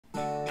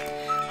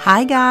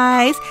Hi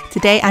guys,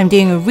 today I'm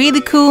doing a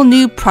really cool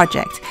new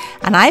project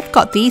and I've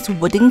got these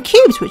wooden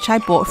cubes which I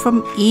bought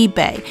from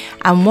eBay,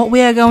 and what we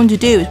are going to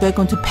do is we're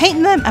going to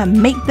paint them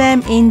and make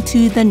them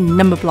into the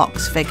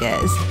Numberblocks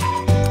figures.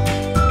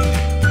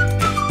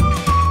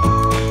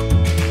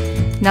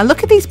 Now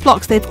look at these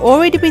blocks, they've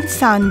already been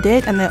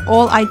sanded and they're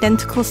all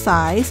identical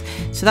size,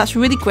 so that's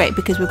really great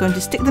because we're going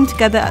to stick them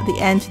together at the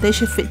end so they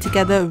should fit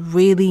together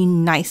really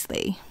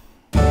nicely.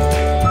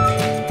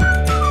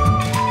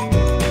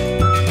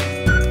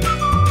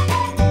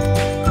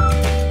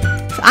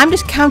 I'm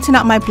just counting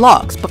out my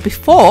blocks, but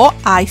before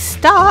I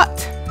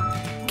start,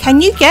 can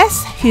you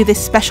guess who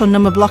this special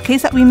number block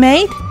is that we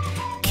made?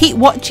 Keep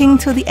watching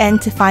till the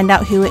end to find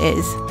out who it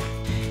is.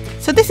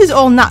 So this is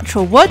all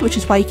natural wood, which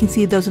is why you can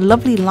see those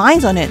lovely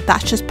lines on it.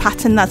 That's just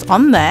pattern that's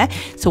on there.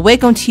 So we're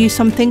going to use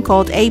something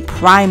called a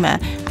primer,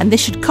 and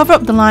this should cover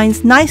up the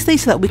lines nicely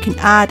so that we can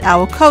add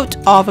our coat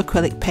of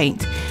acrylic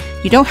paint.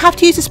 You don't have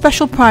to use a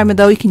special primer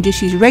though, you can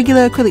just use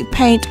regular acrylic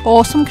paint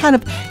or some kind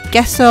of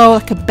gesso,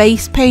 like a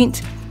base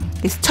paint.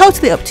 It's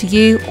totally up to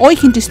you, or you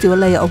can just do a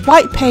layer of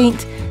white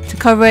paint to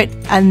cover it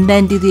and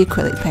then do the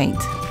acrylic paint.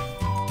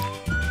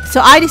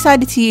 So I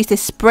decided to use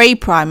this spray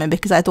primer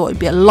because I thought it'd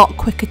be a lot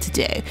quicker to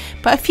do.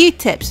 But a few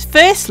tips.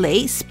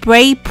 Firstly,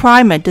 spray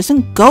primer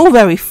doesn't go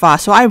very far,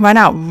 so I ran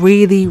out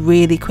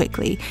really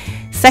quickly.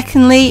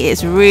 Secondly,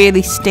 it's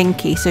really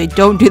stinky, so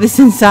don't do this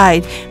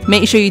inside.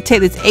 Make sure you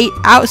take this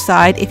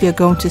outside if you're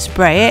going to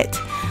spray it.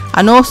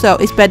 And also,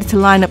 it's better to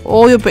line up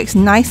all your bricks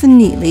nice and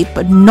neatly,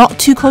 but not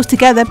too close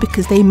together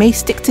because they may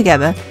stick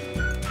together.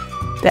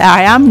 There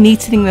I am,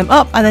 neatening them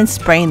up and then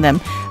spraying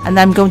them. And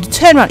then I'm going to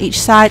turn around each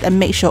side and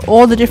make sure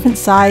all the different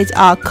sides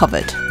are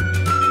covered.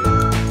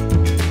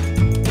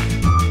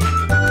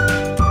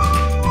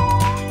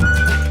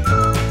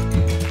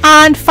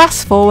 And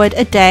fast forward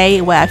a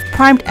day where I've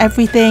primed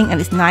everything and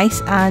it's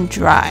nice and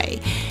dry.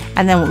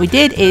 And then what we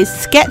did is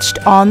sketched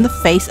on the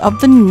face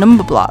of the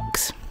number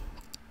blocks.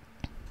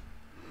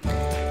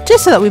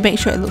 Just so that we make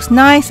sure it looks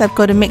nice, I've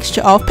got a mixture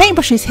of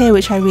paintbrushes here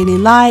which I really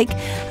like.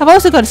 I've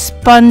also got a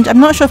sponge. I'm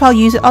not sure if I'll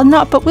use it or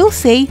not, but we'll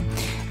see.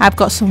 I've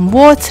got some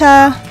water,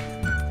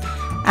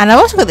 and I've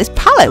also got this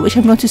palette which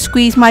I'm going to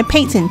squeeze my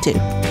paints into.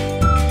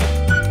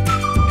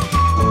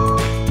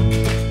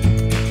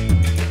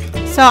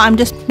 So I'm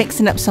just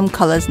mixing up some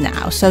colours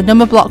now. So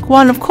number block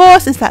 1, of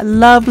course, is that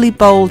lovely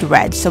bold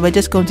red, so we're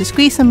just going to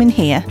squeeze some in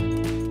here.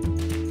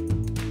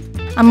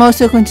 I'm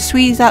also going to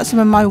squeeze out some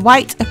of my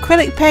white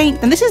acrylic paint,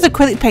 and this is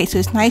acrylic paint so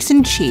it's nice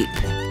and cheap.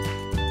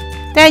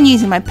 Then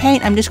using my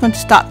paint, I'm just going to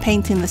start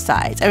painting the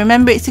sides. And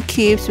remember, it's a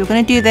cube, so we're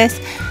going to do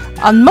this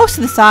on most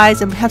of the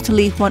sides, and we have to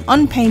leave one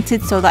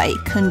unpainted so that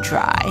it can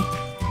dry.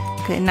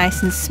 Get it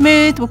nice and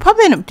smooth. We'll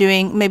probably end up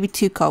doing maybe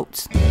 2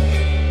 coats.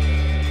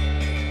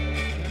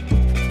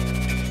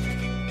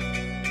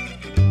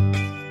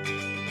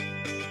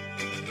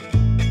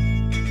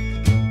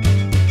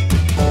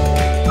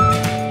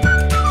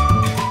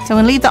 So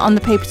I'm going to leave that on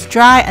the paper to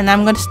dry, and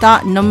I'm going to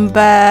start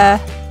number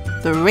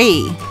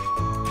 3.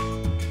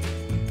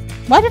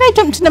 Why did I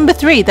jump to number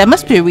 3? There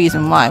must be a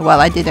reason why. Well,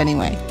 I did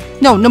anyway.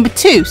 No, number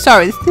 2.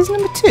 Sorry, this is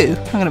number 2.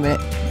 Hang on a minute.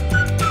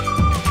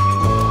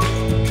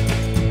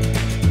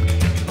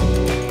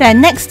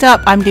 Then next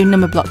up, I'm doing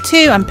number block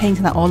 2. I'm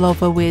painting that all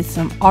over with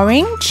some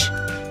orange.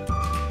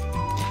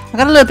 I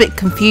got a little bit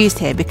confused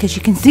here because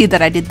you can see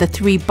that I did the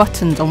 3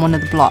 buttons on one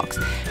of the blocks,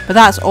 but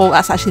that's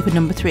actually for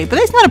number 3, but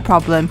it's not a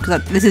problem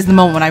because this is the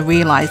moment when I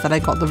realised that I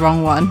got the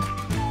wrong one.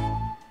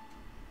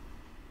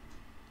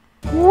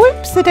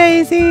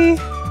 Whoops-a-daisy.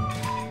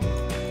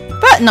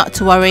 But not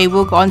to worry,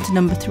 we'll go on to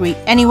number 3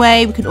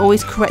 anyway. We can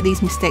always correct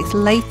these mistakes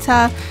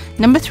later.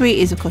 Number 3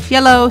 is of course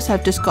yellow, so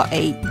I've just got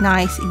a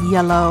nice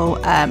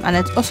yellow and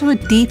it's also a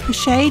deeper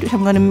shade which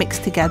I'm going to mix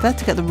together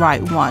to get the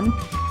right one.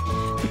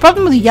 The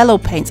problem with the yellow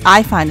paints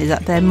I find is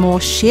that they're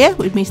more sheer,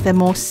 which means they're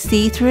more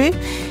see-through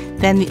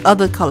than the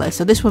other colours.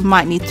 So this one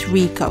might need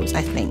 3 coats,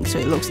 I think, so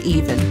it looks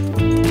even.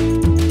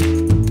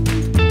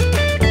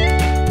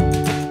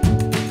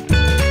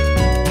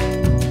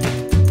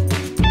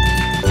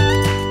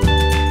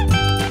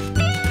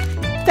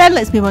 Then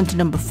let's move on to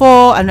number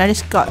 4, and I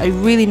just got a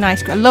really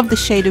nice, I love the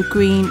shade of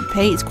green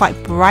paint, it's quite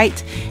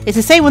bright. It's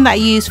the same one that I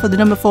used for the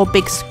number 4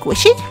 Big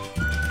Squishy.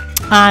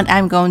 And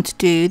I'm going to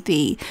do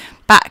the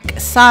back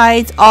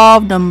sides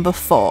of number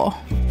 4.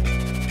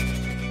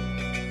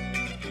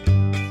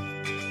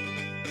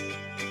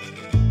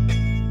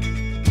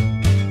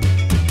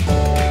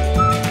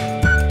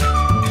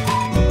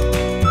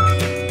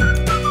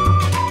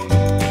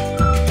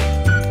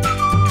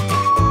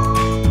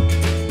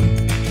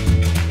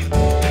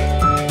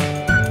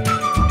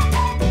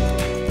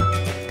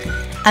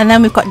 And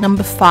then we've got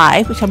number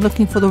 5, which I'm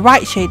looking for the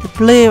right shade of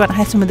blue, and I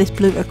have some of this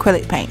blue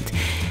acrylic paint.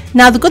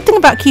 Now the good thing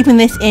about keeping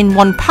this in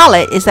one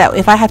palette is that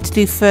if I have to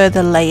do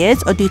further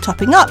layers or do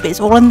topping up,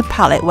 it's all in the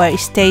palette where it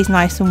stays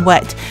nice and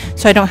wet,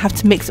 so I don't have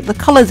to mix up the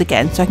colours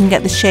again, so I can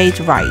get the shades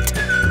right.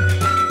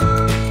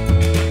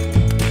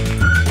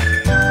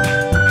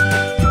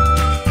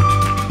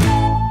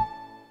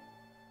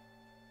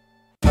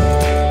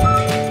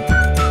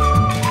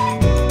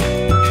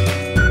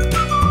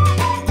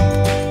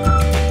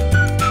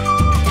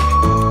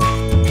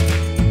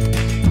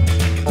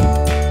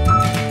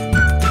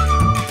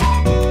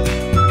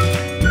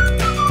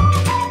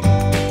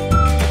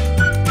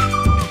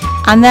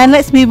 And then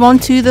let's move on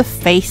to the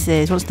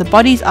faces once the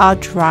bodies are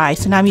dry.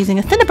 So now I'm using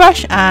a thinner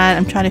brush and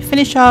I'm trying to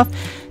finish off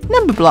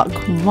number block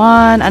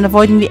 1 and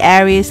avoiding the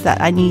areas that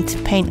I need to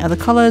paint other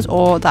colours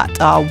or that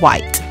are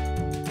white.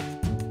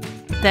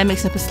 Then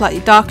mixing up a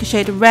slightly darker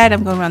shade of red,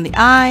 I'm going around the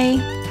eye.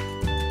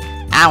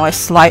 And we're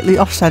slightly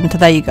off centre,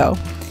 there you go.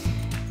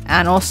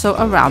 And also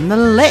around the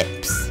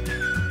lips.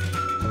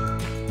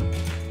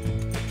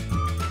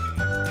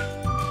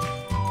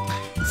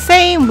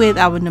 Same with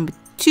our number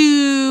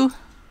 2.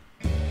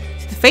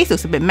 The face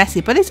looks a bit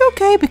messy, but it's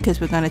okay because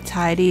we're going to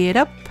tidy it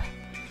up.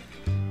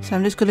 So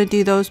I'm just going to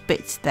do those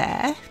bits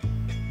there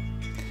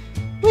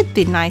with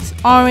the nice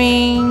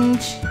orange.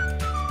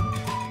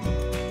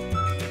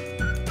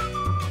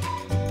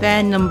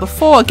 Then number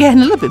 4, again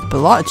a little bit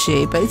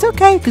blotchy, but it's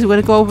okay because we're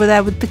going to go over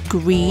there with the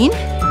green.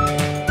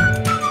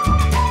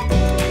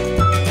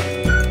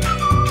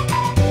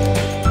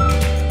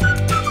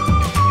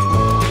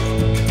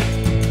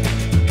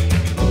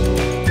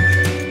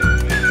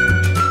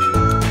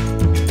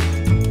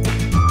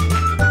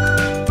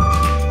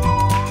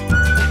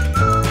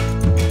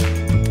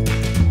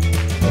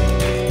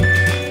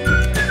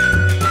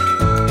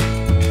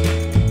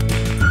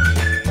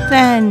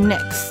 Then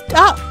next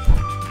up,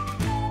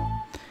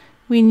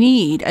 we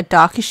need a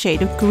darker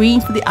shade of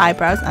green for the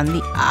eyebrows and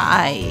the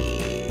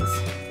eyes.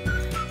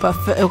 But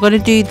we're going to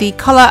do the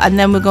colour and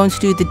then we're going to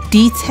do the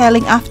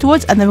detailing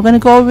afterwards, and then we're going to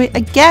go over it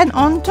again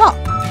on top.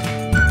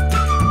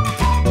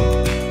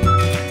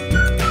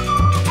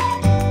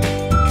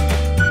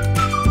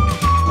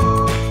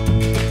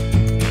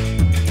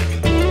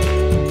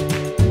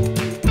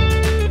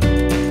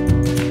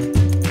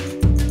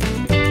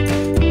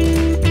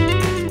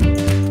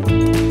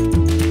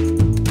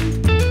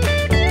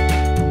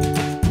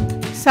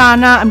 So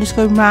now I'm just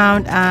going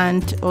around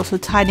and also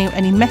tidying up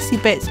any messy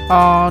bits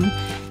on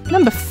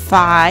number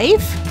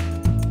 5.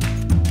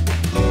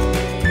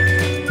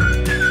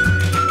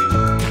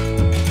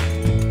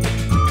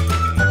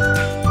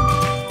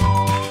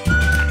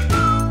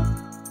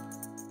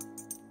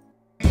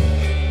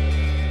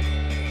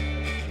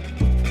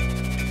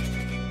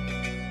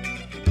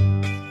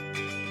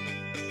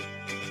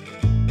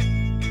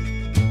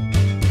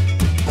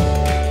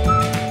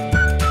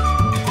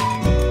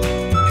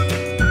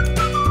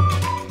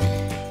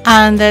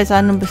 And there's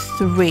our number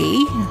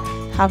 3.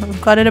 Haven't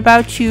got it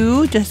about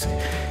you. Just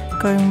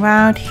going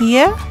around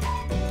here.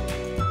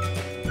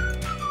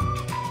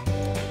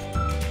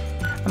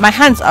 And my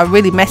hands are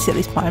really messy at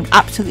this point. I'm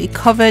absolutely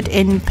covered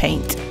in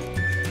paint.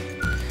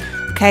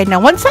 Okay,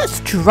 now once that's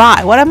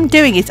dry, what I'm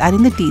doing is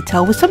adding the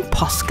detail with some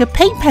Posca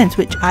paint pens,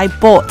 which I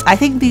bought. I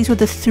think these were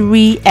the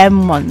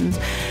 3M ones,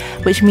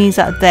 which means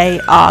that they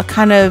are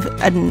kind of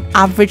an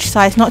average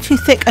size, not too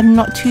thick and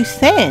not too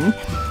thin.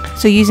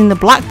 So using the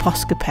black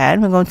Posca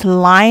pen, we're going to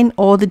line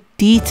all the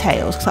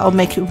details because that will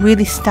make it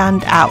really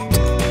stand out.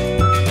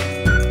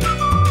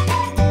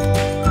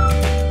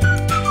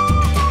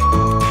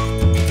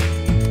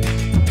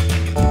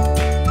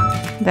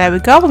 There we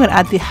go. We're going to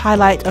add the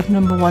highlight of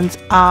number 1's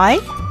eye.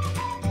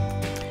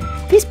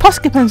 These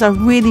Posca pens are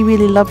really,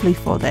 really lovely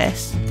for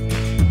this.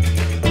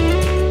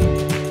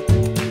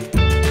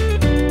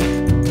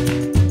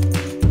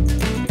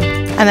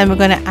 And then we're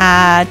going to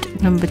add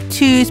number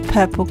 2's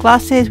purple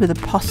glasses with a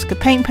Posca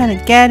paint pen,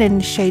 again in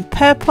the shade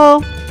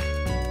purple.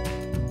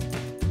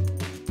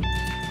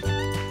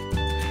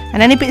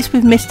 And any bits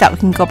we've missed out, we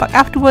can go back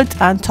afterwards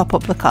and top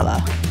up the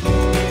colour.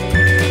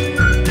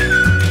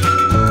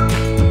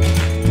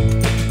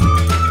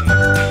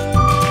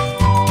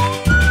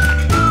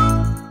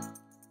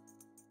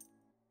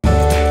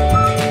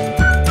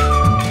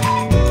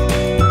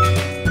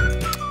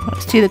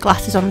 Let's do the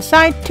glasses on the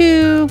side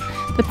too.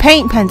 The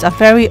paint pens are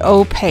very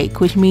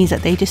opaque, which means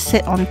that they just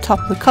sit on top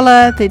of the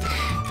colour. They're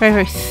very,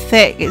 very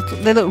thick.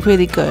 They look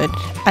really good.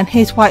 And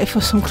here's white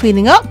for some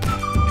cleaning up.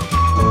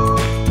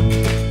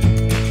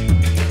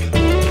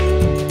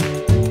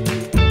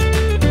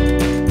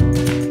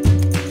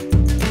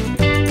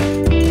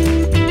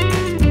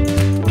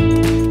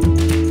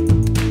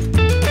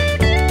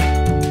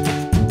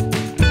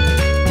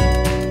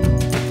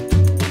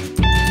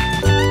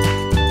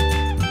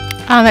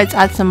 And let's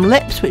add some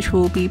lips, which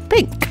will be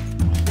pink.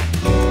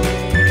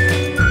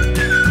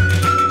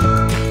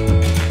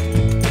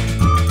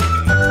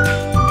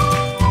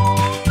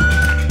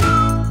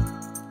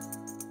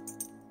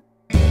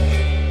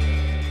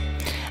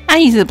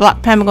 And using the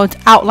black pen, we're going to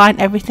outline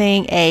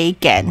everything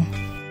again.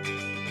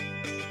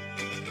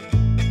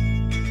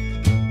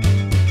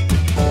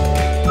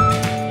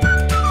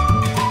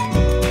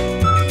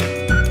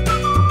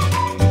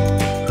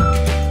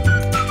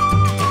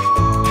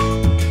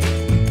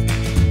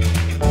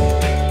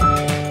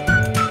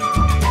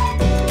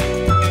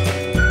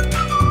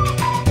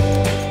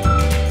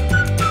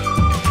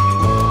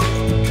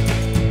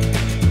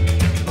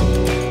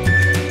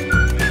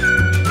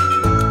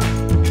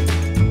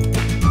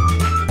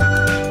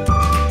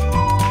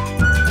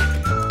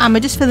 And we're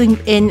just filling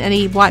in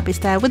any white bits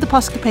there with the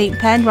Posca paint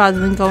pen rather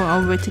than going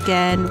over it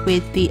again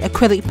with the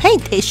acrylic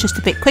paint. It's just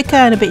a bit quicker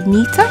and a bit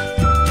neater.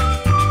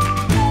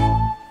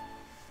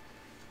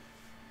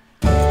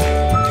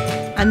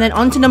 And then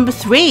on to number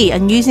 3,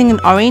 and using an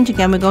orange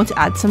again we're going to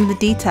add some of the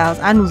details,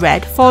 and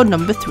red for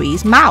number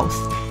 3's mouth.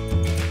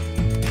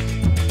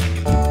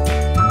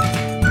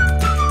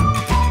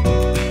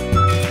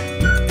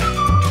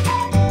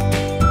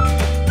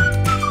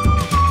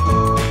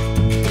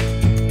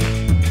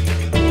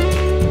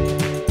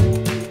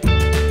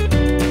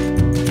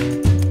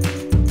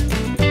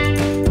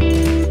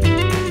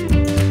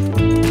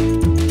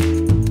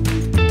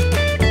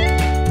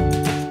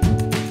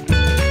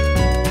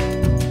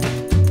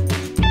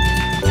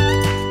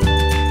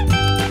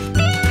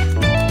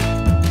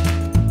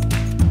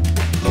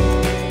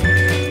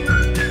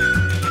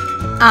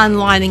 And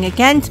lining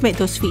again to make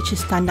those features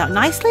stand out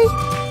nicely.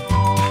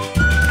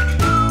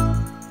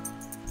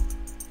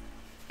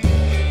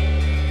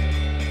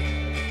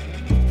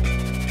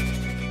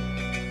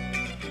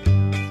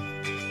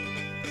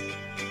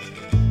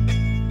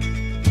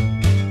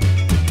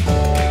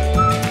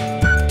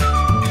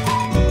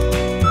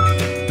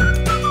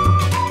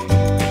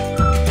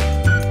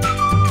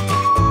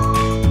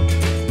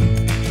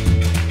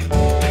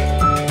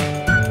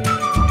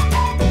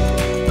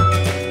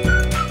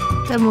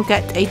 Then we'll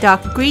get a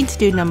darker green to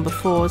do number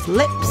 4's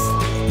lips.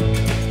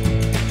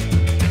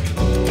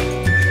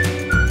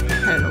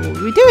 I don't know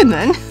what we're doing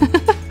then.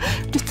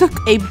 Just took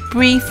a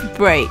brief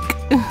break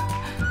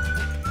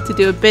to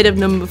do a bit of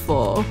number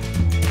 4.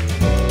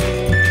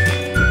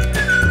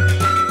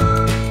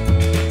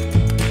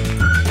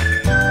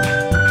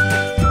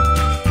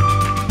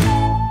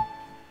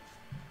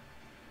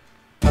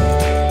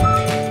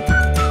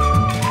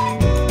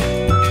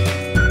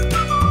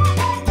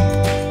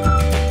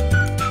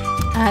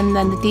 And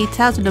then the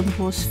details of number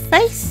 4's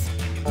face.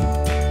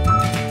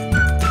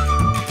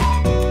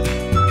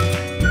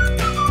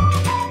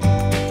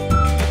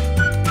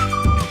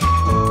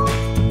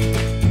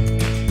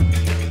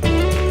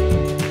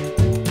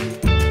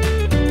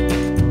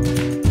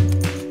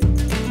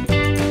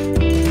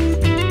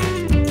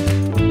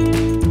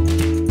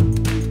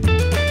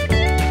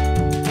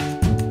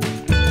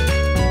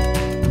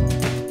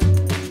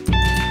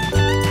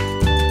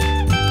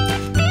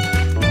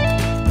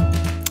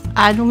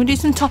 And I'm going to do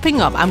some topping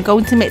up. I'm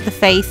going to make the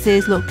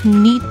faces look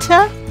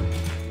neater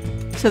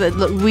so that they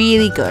look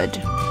really good.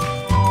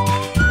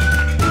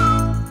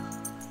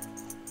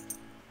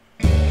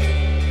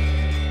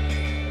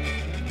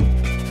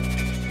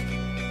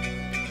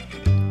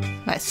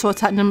 Let's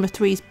sort out number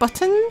 3's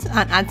buttons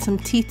and add some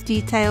teeth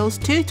details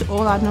too to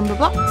all our number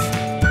blocks.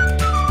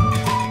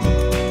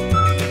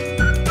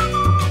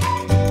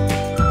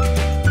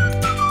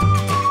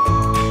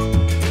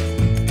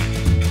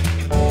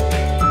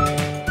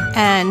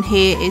 And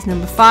here is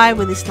number 5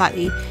 with his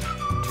slightly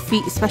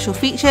special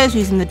features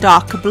using the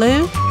darker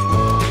blue.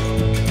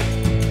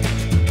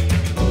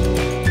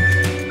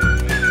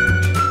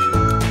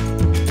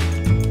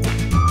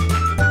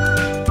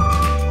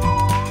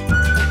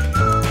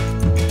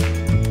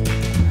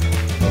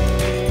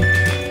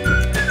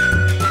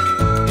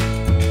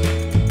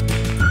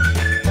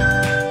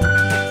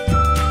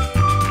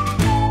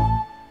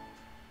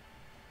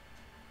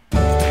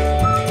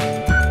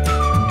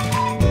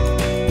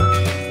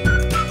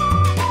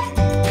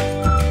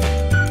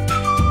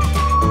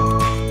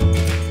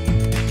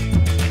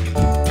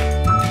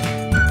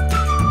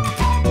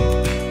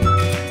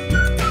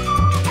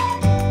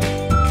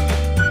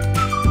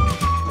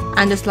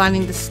 And just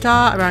lining the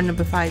star around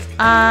number 5's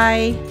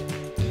eye.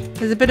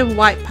 There's a bit of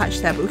white patch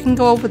there, but we can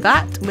go over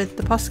that with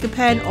the Posca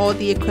pen or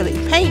the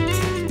acrylic paint.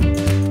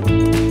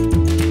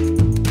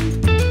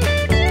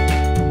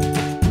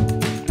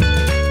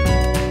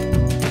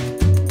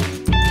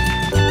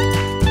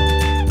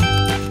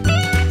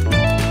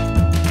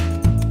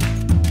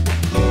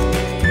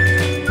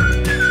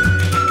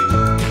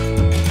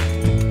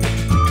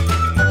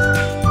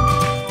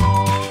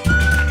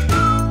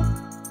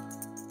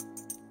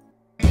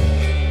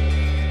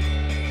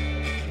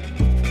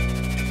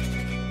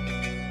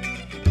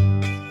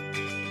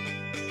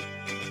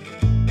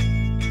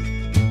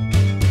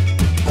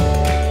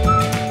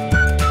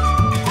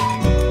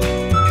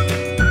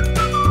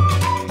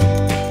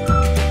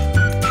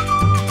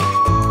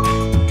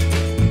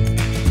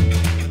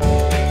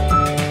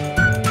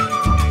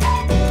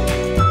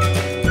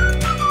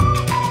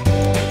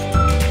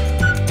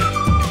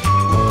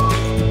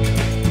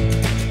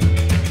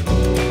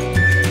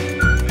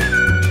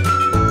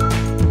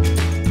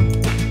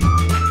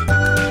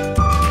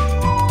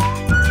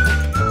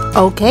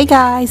 Okay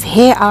guys,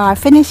 here are our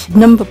finished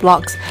number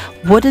blocks,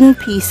 wooden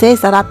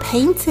pieces that are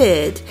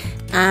painted,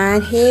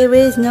 and here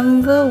is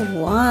number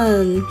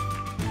 1.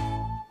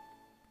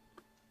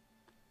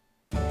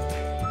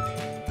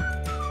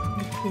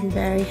 Looking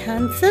very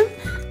handsome.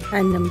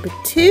 And number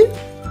 2.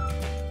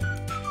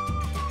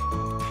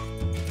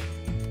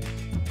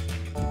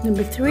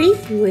 Number 3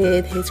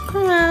 with his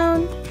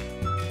crown.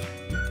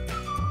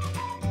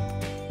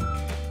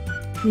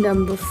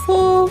 Number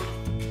 4.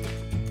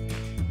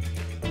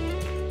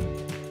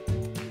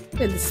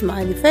 With a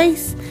smiley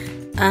face,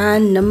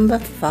 and number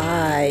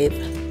 5.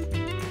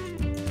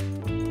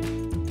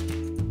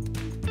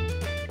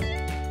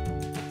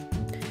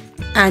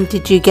 And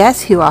did you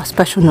guess who our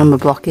special number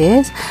block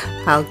is?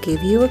 I'll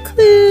give you a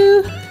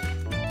clue.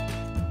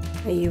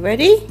 Are you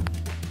ready?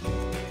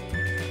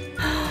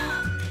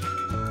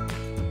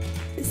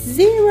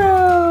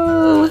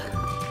 0.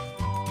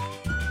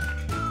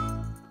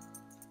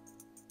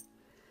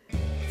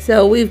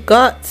 So we've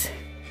got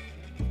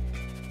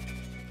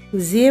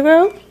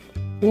 0,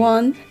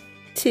 1,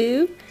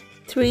 2,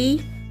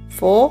 3,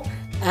 4,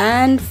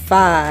 and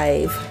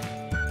 5.